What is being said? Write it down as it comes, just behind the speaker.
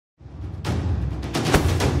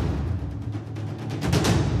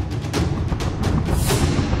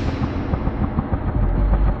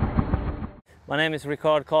My name is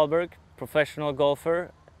Rikard Karlberg, professional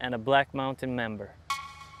golfer and a Black Mountain member.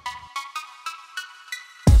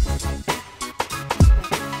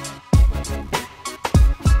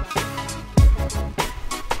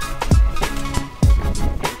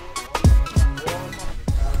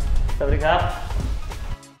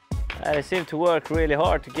 I seem to work really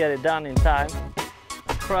hard to get it done in time.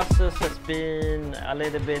 The process has been a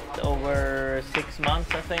little bit over 6 months,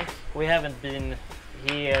 I think. We haven't been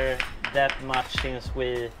here that much since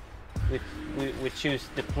we choose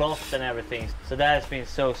the plot and everything. So that has been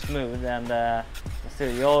so smooth, and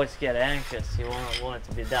still you always get anxious. You want it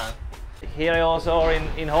to be done. Here I also are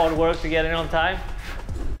in hard work to get it on time.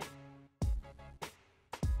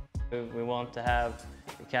 We want to have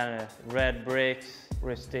the kind of red bricks,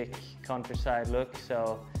 rustic countryside look.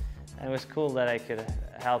 And it was cool that I could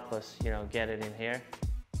help us, get it in here.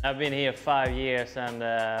 I've been here 5 years and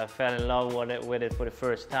fell in love with it for the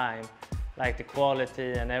first time. Like the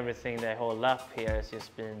quality and everything they hold up here has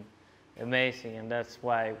just been amazing, and that's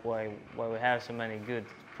why we have so many good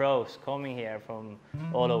pros coming here from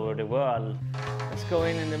all over the world. Let's go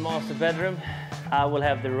in the master bedroom. I will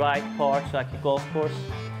have the right parts like a golf course.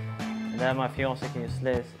 And then my fiance can just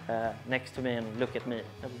lay next to me and look at me.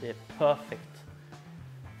 That would be a perfect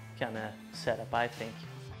kind of setup, I think.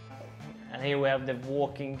 And here we have the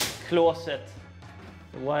walk-in closet.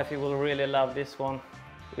 The wifey will really love this one.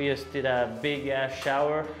 We just did a big ass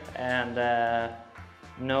shower and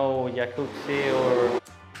no jacuzzi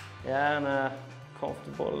and a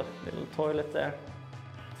comfortable little toilet there.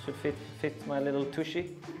 Should fit my little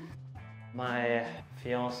tushy. My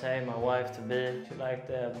fiance, my wife to be, she liked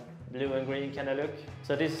the blue and green kind of look.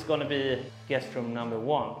 So this is going to be guest room number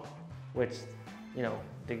 1, which,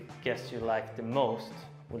 the guest you like the most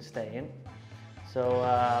will stay in. So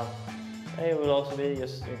it will also be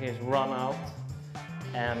just you can just run out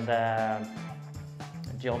and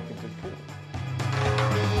jump into the pool.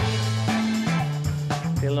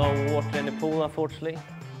 Still no water in the pool, unfortunately.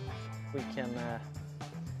 We can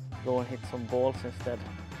go and hit some balls instead.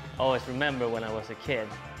 I always remember when I was a kid,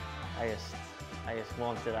 I just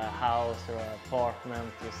wanted a house or an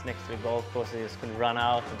apartment just next to the golf course. I just could run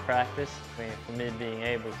out and practice. For me, being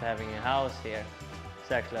able to having a house here,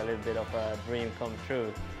 it's actually a little bit of a dream come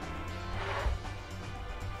true.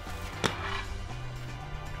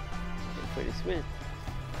 It's pretty sweet.